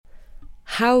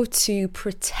how to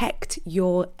protect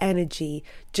your energy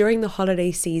during the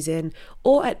holiday season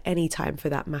or at any time for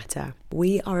that matter.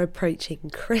 We are approaching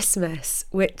Christmas,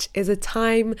 which is a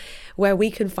time where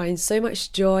we can find so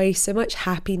much joy, so much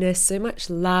happiness, so much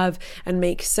love, and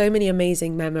make so many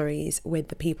amazing memories with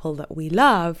the people that we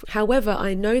love. However,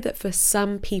 I know that for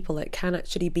some people it can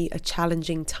actually be a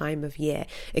challenging time of year.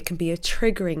 It can be a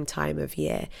triggering time of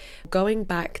year. Going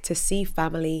back to see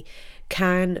family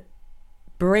can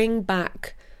bring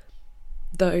back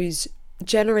those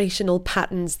generational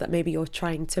patterns that maybe you're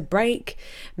trying to break.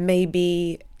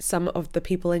 Maybe some of the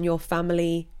people in your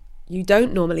family you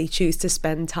don't normally choose to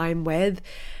spend time with,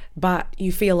 but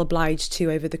you feel obliged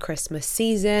to over the Christmas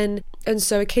season. And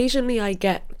so occasionally I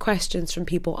get questions from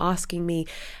people asking me,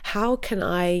 how can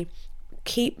I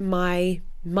keep my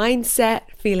mindset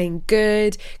feeling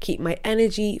good, keep my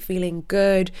energy feeling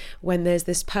good when there's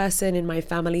this person in my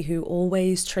family who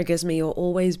always triggers me or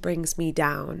always brings me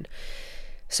down?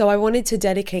 So I wanted to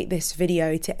dedicate this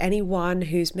video to anyone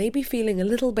who's maybe feeling a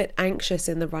little bit anxious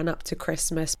in the run up to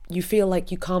Christmas. You feel like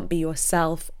you can't be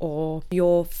yourself, or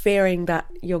you're fearing that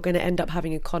you're going to end up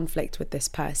having a conflict with this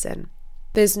person.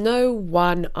 There's no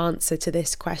one answer to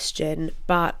this question,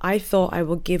 but I thought I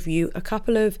will give you a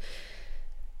couple of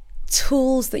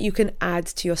tools that you can add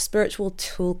to your spiritual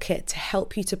toolkit to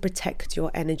help you to protect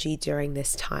your energy during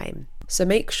this time. So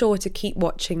make sure to keep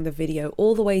watching the video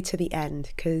all the way to the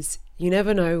end, because you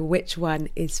never know which one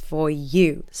is for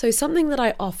you. So something that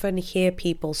I often hear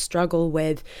people struggle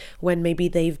with when maybe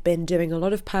they've been doing a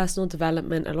lot of personal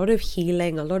development, a lot of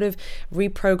healing, a lot of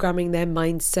reprogramming their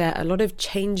mindset, a lot of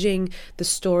changing the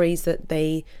stories that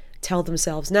they tell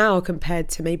themselves now compared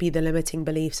to maybe the limiting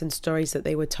beliefs and stories that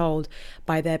they were told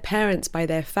by their parents, by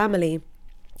their family.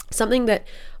 Something that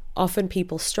often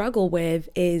people struggle with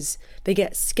is they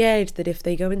get scared that if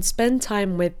they go and spend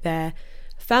time with their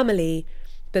family,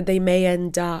 that they may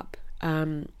end up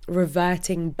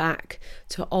reverting back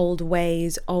to old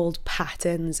ways, old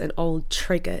patterns, and old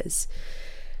triggers.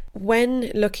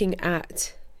 When looking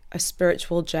at a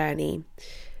spiritual journey,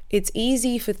 it's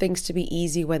easy for things to be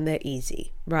easy when they're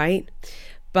easy, right?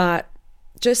 But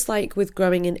just like with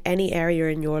growing in any area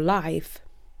in your life,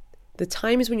 the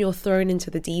times when you're thrown into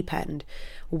the deep end,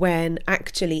 when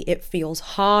actually it feels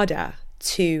harder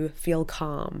to feel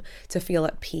calm, to feel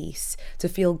at peace, to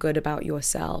feel good about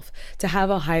yourself, to have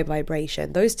a high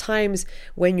vibration, those times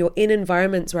when you're in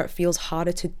environments where it feels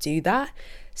harder to do that,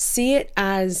 see it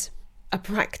as a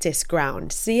practice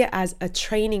ground, see it as a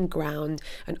training ground,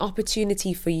 an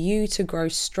opportunity for you to grow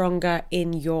stronger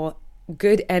in your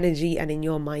good energy and in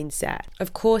your mindset.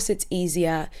 Of course, it's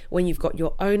easier when you've got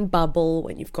your own bubble,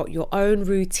 when you've got your own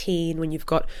routine, when you've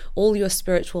got all your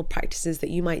spiritual practices that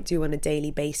you might do on a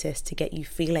daily basis to get you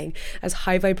feeling as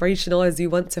high vibrational as you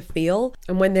want to feel.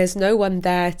 And when there's no one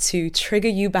there to trigger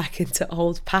you back into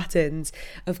old patterns,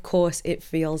 of course, it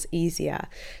feels easier.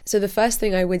 So the first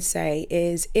thing I would say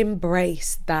is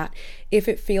embrace that if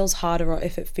it feels harder or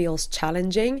if it feels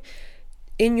challenging,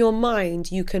 in your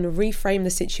mind, you can reframe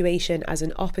the situation as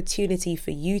an opportunity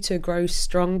for you to grow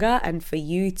stronger and for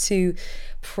you to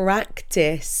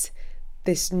practice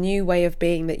this new way of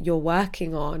being that you're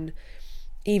working on,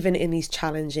 even in these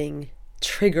challenging,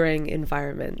 triggering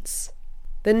environments.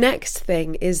 The next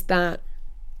thing is that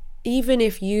even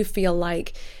if you feel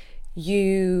like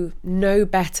you know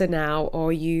better now,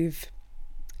 or you've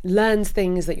learned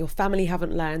things that your family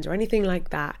haven't learned or anything like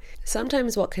that,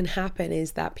 sometimes what can happen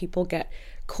is that people get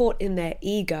caught in their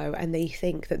ego and they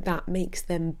think that that makes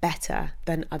them better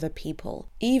than other people.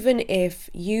 Even if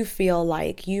you feel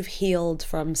like you've healed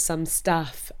from some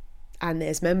stuff and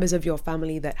there's members of your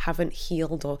family that haven't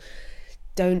healed or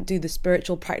don't do the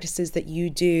spiritual practices that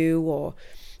you do, or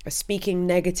are speaking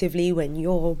negatively when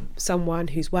you're someone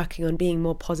who's working on being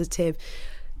more positive,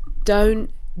 don't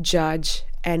judge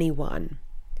anyone.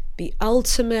 The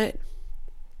ultimate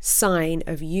sign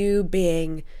of you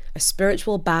being a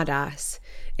spiritual badass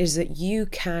is that you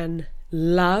can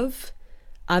love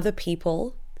other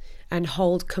people and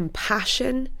hold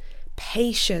compassion,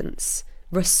 patience,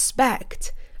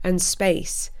 respect, and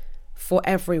space for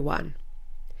everyone.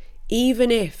 Even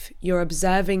if you're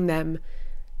observing them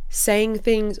saying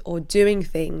things or doing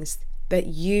things that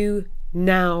you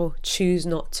now choose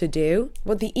not to do,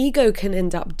 what the ego can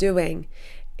end up doing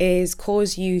is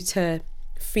cause you to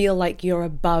feel like you're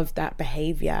above that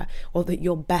behavior or that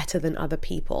you're better than other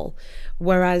people.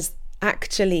 Whereas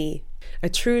actually, a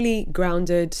truly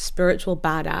grounded spiritual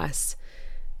badass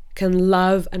can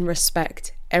love and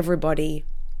respect everybody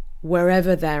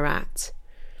wherever they're at.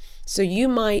 So you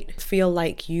might feel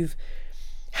like you've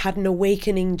had an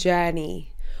awakening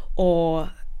journey,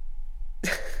 or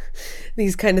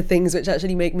these kind of things which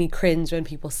actually make me cringe when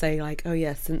people say like, oh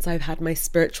yes, since I've had my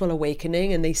spiritual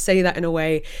awakening, and they say that in a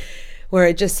way where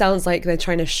it just sounds like they're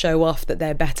trying to show off that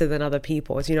they're better than other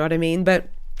people. Do you know what I mean? But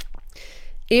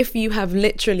if you have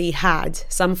literally had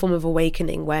some form of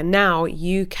awakening where now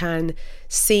you can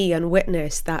see and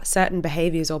witness that certain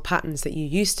behaviors or patterns that you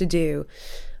used to do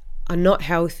are not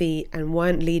healthy and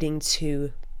weren't leading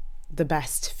to the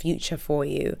best future for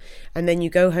you, and then you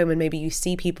go home and maybe you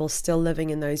see people still living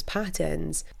in those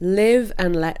patterns, live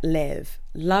and let live.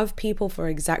 Love people for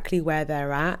exactly where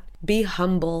they're at. Be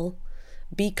humble,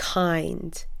 be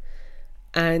kind,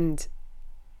 and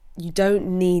you don't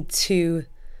need to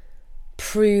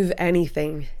prove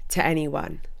anything to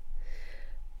anyone.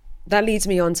 That leads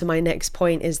me on to my next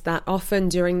point, is that often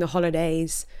during the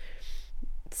holidays,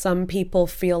 some people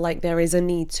feel like there is a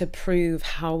need to prove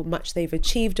how much they've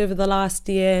achieved over the last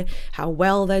year, how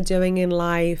well they're doing in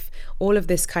life, all of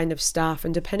this kind of stuff.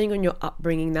 And depending on your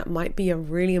upbringing, that might be a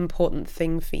really important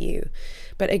thing for you.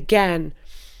 But again,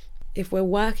 if we're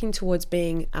working towards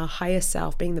being our higher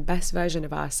self, being the best version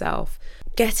of ourselves,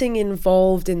 getting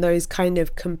involved in those kind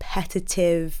of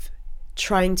competitive,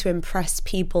 trying to impress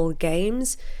people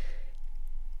games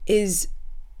is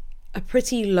a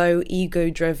pretty low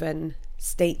ego-driven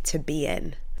state to be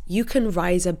in. You can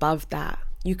rise above that.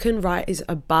 You can rise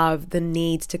above the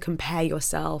need to compare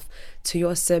yourself to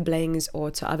your siblings or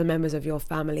to other members of your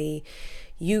family.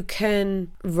 You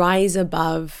can rise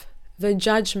above the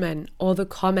judgment or the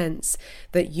comments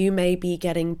that you may be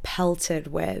getting pelted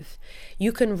with.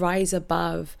 You can rise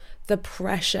above the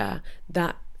pressure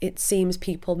that it seems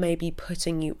people may be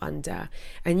putting you under.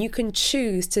 And you can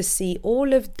choose to see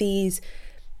all of these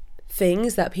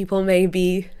things that people may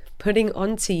be putting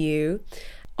onto you.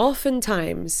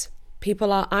 Oftentimes,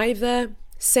 people are either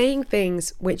saying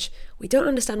things which we don't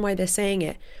understand why they're saying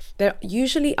it. They're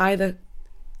usually either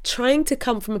trying to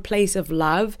come from a place of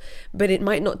love, but it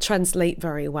might not translate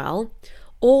very well,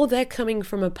 or they're coming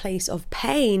from a place of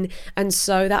pain, and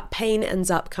so that pain ends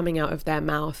up coming out of their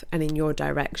mouth and in your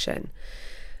direction.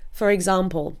 For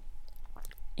example,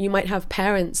 you might have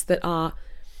parents that are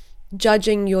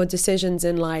judging your decisions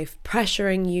in life,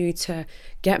 pressuring you to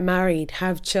get married,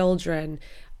 have children,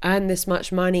 earn this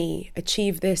much money,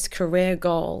 achieve this career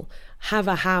goal, have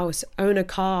a house, own a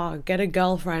car, get a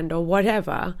girlfriend, or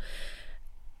whatever.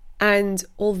 And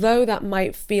although that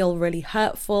might feel really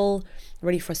hurtful,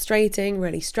 really frustrating,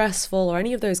 really stressful, or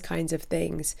any of those kinds of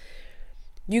things,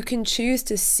 you can choose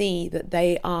to see that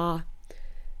they are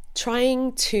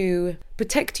trying to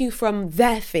protect you from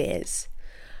their fears,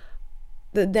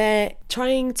 that they're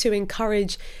trying to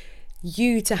encourage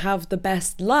you to have the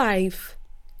best life,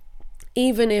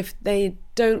 even if they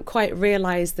don't quite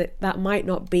realize that that might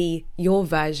not be your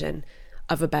version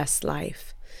of a best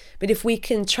life. But if we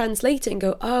can translate it and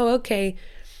go, oh, okay,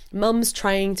 mum's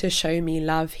trying to show me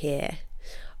love here.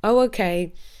 Oh,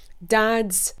 okay,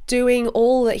 dad's doing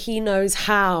all that he knows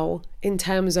how in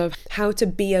terms of how to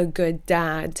be a good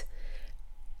dad.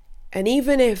 And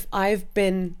even if I've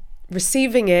been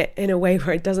receiving it in a way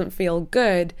where it doesn't feel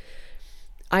good,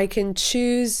 I can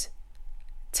choose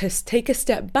to take a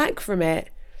step back from it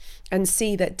and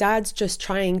see that dad's just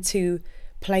trying to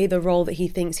play the role that he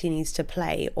thinks he needs to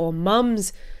play, or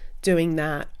mum's doing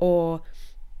that, or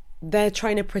they're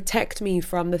trying to protect me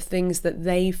from the things that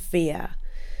they fear.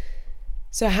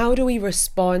 So how do we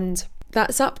respond?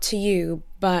 That's up to you,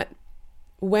 but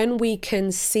when we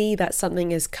can see that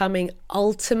something is coming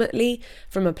ultimately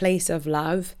from a place of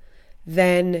love,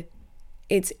 then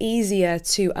it's easier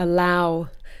to allow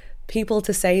people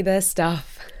to say their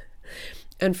stuff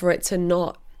and for it to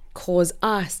not cause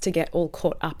us to get all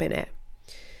caught up in it.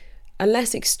 A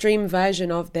less extreme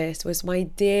version of this was my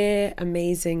dear,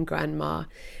 amazing grandma.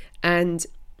 And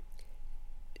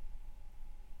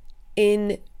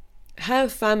in her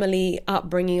family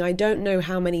upbringing, I don't know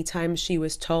how many times she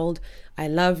was told, I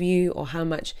love you, or how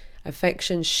much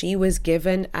affection she was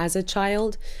given as a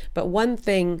child. But one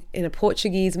thing in a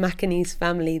Portuguese Macanese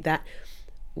family that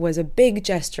was a big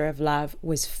gesture of love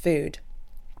was food.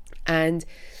 And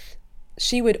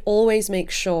she would always make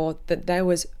sure that there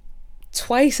was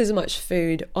twice as much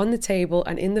food on the table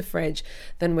and in the fridge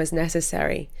than was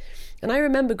necessary. And I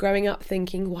remember growing up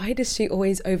thinking, why does she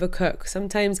always overcook?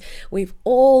 Sometimes we've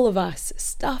all of us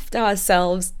stuffed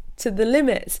ourselves to the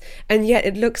limits, and yet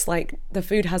it looks like the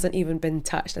food hasn't even been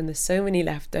touched and there's so many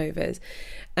leftovers.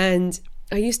 And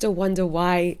I used to wonder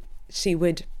why she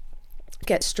would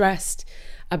get stressed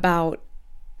about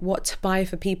what to buy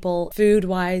for people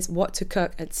food-wise, what to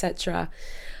cook, etc.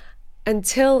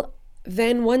 Until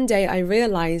then one day I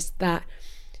realized that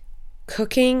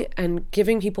cooking and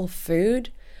giving people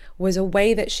food was a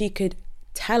way that she could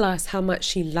tell us how much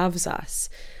she loves us,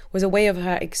 was a way of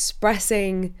her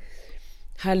expressing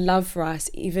her love for us,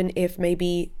 even if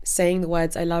maybe saying the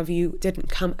words "I love you" didn't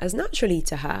come as naturally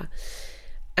to her.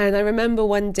 And I remember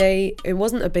one day, it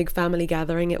wasn't a big family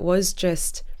gathering, it was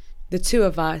just the two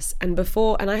of us, and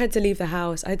I had to leave the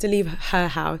house, I had to leave her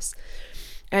house,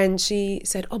 and she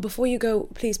said, "Oh, before you go,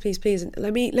 please,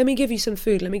 let me give you some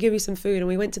food, and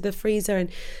we went to the freezer, and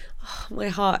my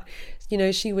heart,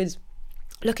 she was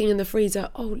looking in the freezer.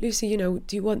 "Oh, Lucy,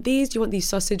 do you want these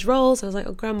sausage rolls?" I was like,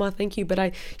 "Oh, Grandma, thank you, but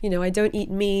I don't eat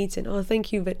meat." And "Oh,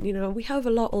 thank you, but we have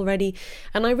a lot already."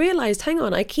 And I realized, hang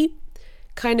on, I keep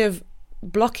kind of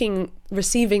blocking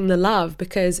receiving the love,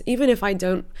 because even if I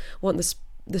don't want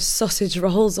the sausage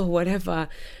rolls or whatever,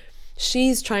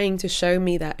 she's trying to show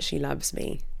me that she loves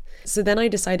me. So then I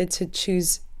decided to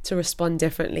choose to respond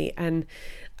differently. And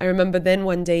I remember then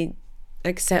one day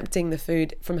accepting the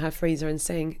food from her freezer and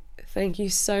saying, "Thank you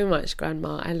so much,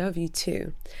 Grandma. I love you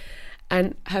too."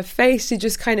 And her face, she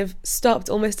just kind of stopped,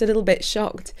 almost a little bit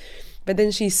shocked. But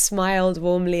then she smiled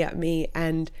warmly at me,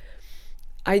 and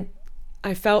I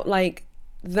felt like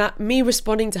that me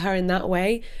responding to her in that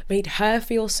way made her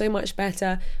feel so much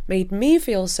better, made me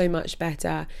feel so much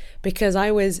better, because I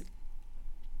was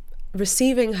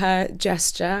receiving her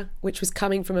gesture, which was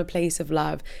coming from a place of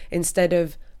love, instead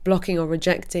of blocking or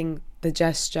rejecting the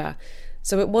gesture.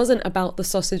 So it wasn't about the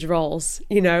sausage rolls,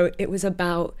 it was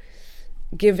about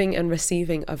giving and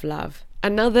receiving of love.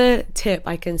 Another tip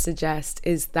I can suggest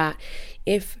is that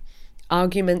if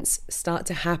arguments start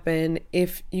to happen,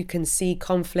 if you can see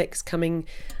conflicts coming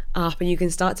up and you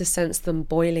can start to sense them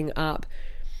boiling up,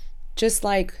 just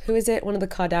like, who is it? One of the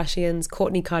Kardashians,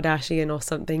 Kourtney Kardashian or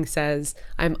something, says,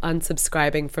 "I'm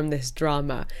unsubscribing from this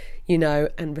drama,"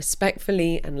 and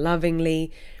respectfully and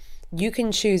lovingly, you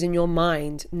can choose in your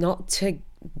mind not to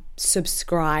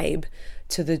subscribe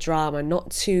to the drama,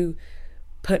 not to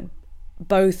put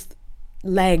both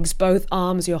legs, both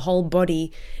arms, your whole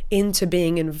body into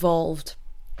being involved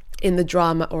in the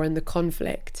drama or in the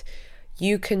conflict.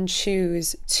 You can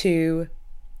choose to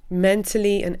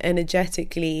mentally and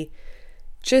energetically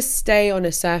just stay on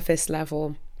a surface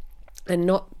level and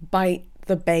not bite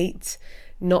the bait,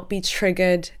 not be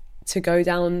triggered to go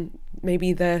down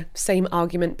maybe the same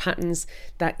argument patterns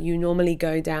that you normally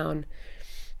go down.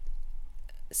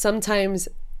 Sometimes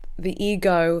the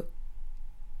ego,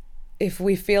 if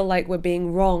we feel like we're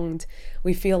being wronged,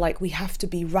 we feel like we have to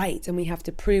be right and we have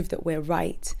to prove that we're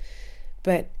right.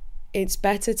 But it's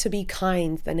better to be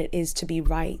kind than it is to be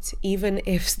right. Even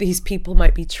if these people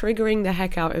might be triggering the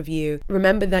heck out of you,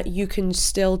 remember that you can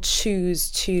still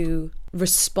choose to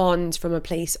respond from a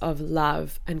place of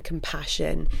love and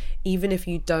compassion, even if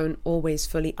you don't always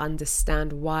fully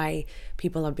understand why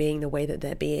people are being the way that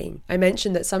they're being. I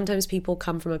mentioned that sometimes people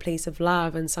come from a place of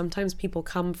love and sometimes people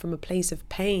come from a place of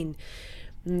pain.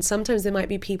 And sometimes there might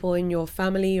be people in your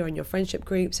family or in your friendship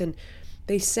groups and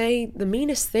they say the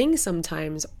meanest things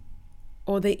sometimes,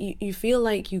 or that you feel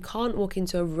like you can't walk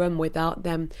into a room without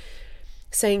them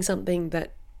saying something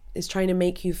that is trying to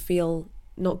make you feel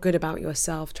not good about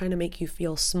yourself, trying to make you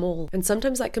feel small. And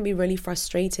sometimes that can be really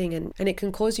frustrating and it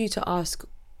can cause you to ask,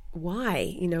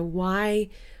 why? Why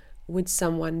would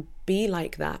someone be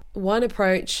like that? One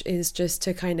approach is just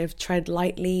to kind of tread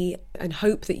lightly and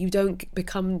hope that you don't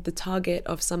become the target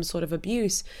of some sort of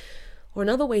abuse. Or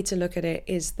another way to look at it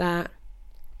is that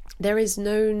there is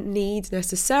no need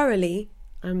necessarily,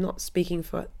 I'm not speaking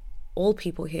for all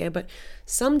people here, but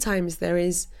sometimes there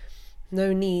is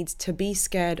no need to be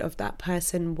scared of that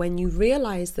person when you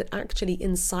realize that actually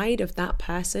inside of that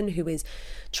person who is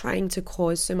trying to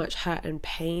cause so much hurt and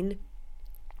pain,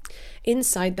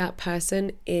 inside that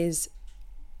person is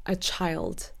a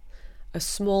child, a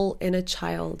small inner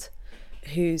child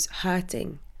who's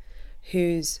hurting,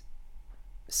 who's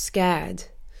scared,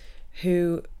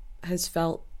 who has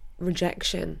felt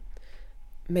rejection,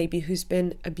 maybe who's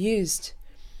been abused,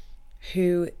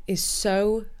 who is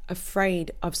so afraid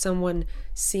of someone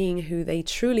seeing who they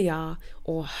truly are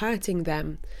or hurting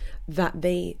them that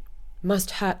they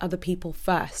must hurt other people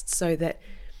first, so that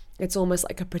it's almost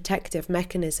like a protective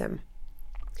mechanism.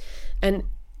 And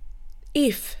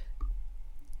if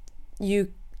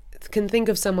you can think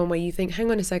of someone where you think,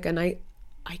 hang on a second, I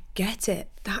get it.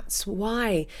 That's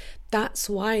why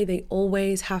they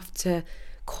always have to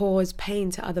cause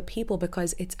pain to other people,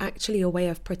 because it's actually a way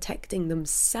of protecting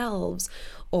themselves,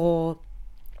 or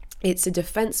it's a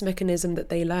defense mechanism that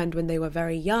they learned when they were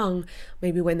very young,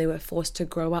 maybe when they were forced to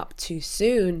grow up too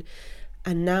soon.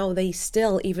 And now they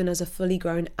still, even as a fully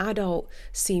grown adult,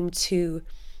 seem to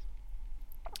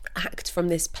act from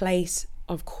this place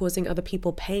of causing other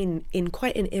people pain in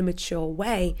quite an immature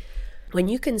way, when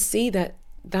you can see that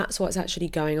that's what's actually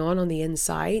going on the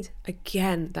inside,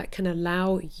 again, that can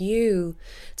allow you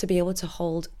to be able to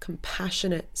hold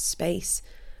compassionate space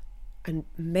and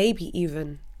maybe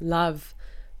even love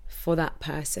for that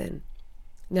person.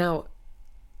 Now,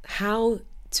 how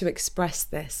to express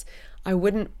this? I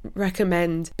wouldn't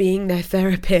recommend being their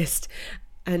therapist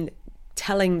and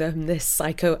telling them this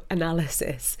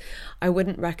psychoanalysis. I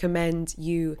wouldn't recommend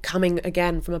you coming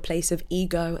again from a place of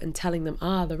ego and telling them,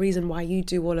 the reason why you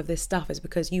do all of this stuff is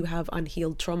because you have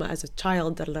unhealed trauma as a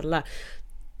child, da, da, da, da.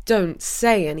 Don't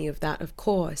say any of that, of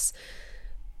course.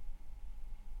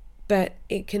 But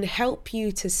it can help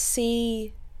you to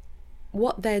see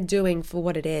what they're doing for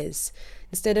what it is,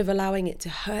 instead of allowing it to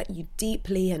hurt you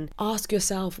deeply and ask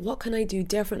yourself, what can I do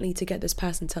differently to get this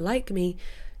person to like me?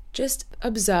 Just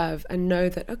observe and know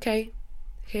that, okay,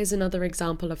 here's another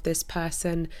example of this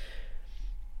person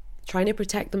trying to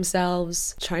protect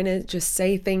themselves, trying to just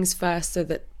say things first so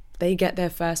that they get there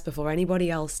first before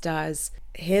anybody else does.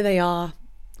 Here they are,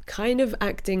 kind of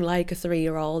acting like a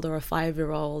 3-year-old or a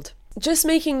 5-year-old. Just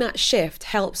making that shift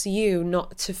helps you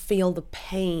not to feel the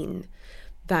pain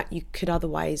that you could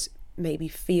otherwise maybe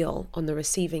feel on the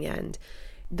receiving end.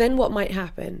 Then what might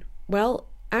happen? Well,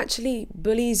 actually,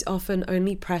 bullies often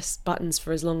only press buttons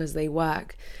for as long as they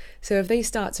work. So if they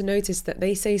start to notice that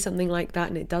they say something like that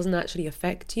and it doesn't actually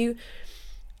affect you,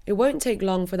 it won't take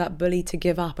long for that bully to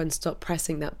give up and stop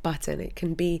pressing that button. It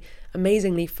can be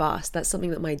amazingly fast. That's something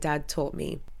that my dad taught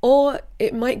me. Or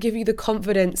it might give you the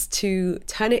confidence to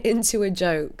turn it into a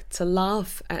joke, to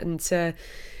laugh and to,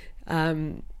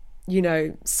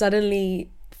 suddenly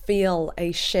feel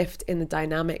a shift in the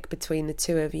dynamic between the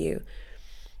two of you.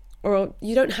 Or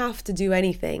you don't have to do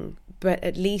anything, but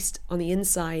at least on the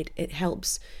inside, it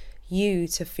helps you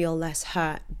to feel less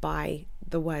hurt by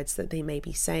the words that they may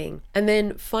be saying. And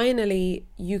then finally,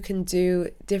 you can do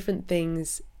different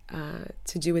things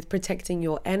to do with protecting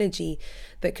your energy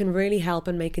that can really help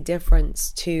and make a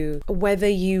difference to whether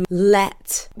you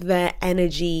let their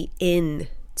energy in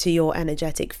to your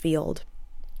energetic field.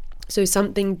 So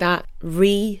something that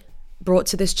brought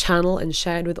to this channel and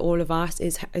shared with all of us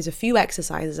is a few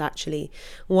exercises actually.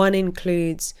 One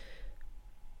includes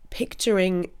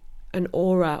picturing an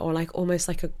aura or almost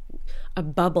like a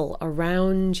bubble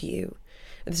around you.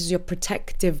 This is your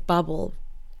protective bubble.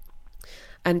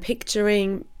 And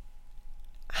picturing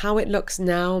how it looks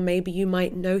now. Maybe you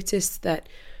might notice that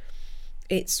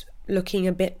it's looking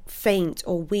a bit faint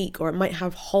or weak, or it might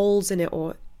have holes in it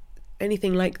or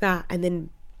anything like that. And then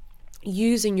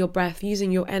using your breath,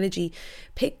 using your energy,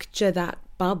 picture that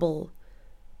bubble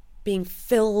being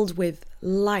filled with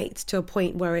light to a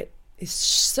point where it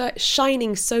is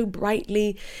shining so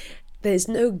brightly. There's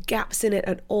no gaps in it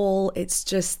at all. It's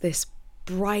just this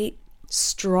bright,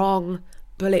 strong,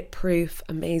 bulletproof,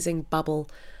 amazing bubble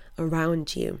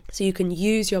around you. So you can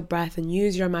use your breath and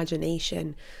use your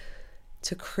imagination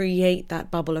to create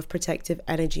that bubble of protective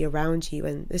energy around you.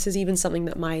 And this is even something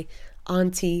that my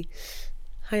auntie,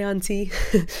 hi auntie,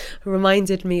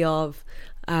 reminded me of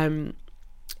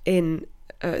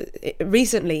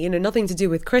recently, nothing to do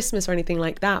with Christmas or anything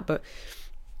like that, but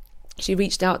she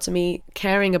reached out to me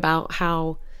caring about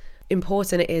how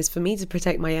important it is for me to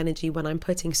protect my energy when I'm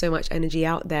putting so much energy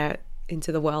out there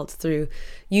into the world through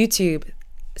YouTube.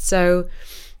 So,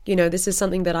 this is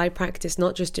something that I practice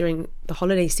not just during the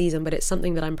holiday season, but it's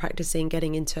something that I'm practicing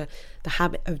getting into the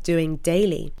habit of doing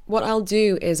daily. What I'll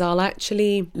do is I'll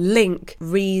actually link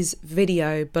Ree's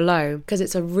video below, because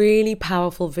it's a really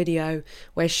powerful video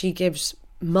where she gives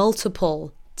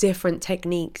multiple different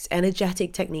techniques,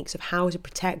 energetic techniques of how to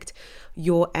protect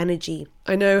your energy.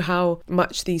 I know how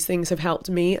much these things have helped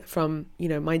me from,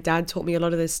 my dad taught me a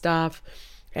lot of this stuff,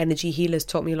 energy healers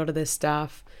taught me a lot of this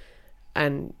stuff,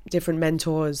 and different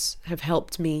mentors have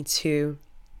helped me to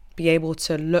be able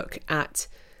to look at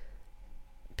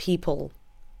people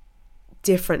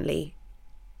differently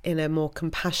in a more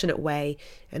compassionate way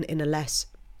and in a less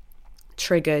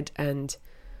triggered and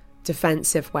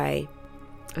defensive way.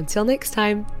 Until next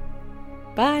time,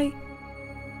 bye.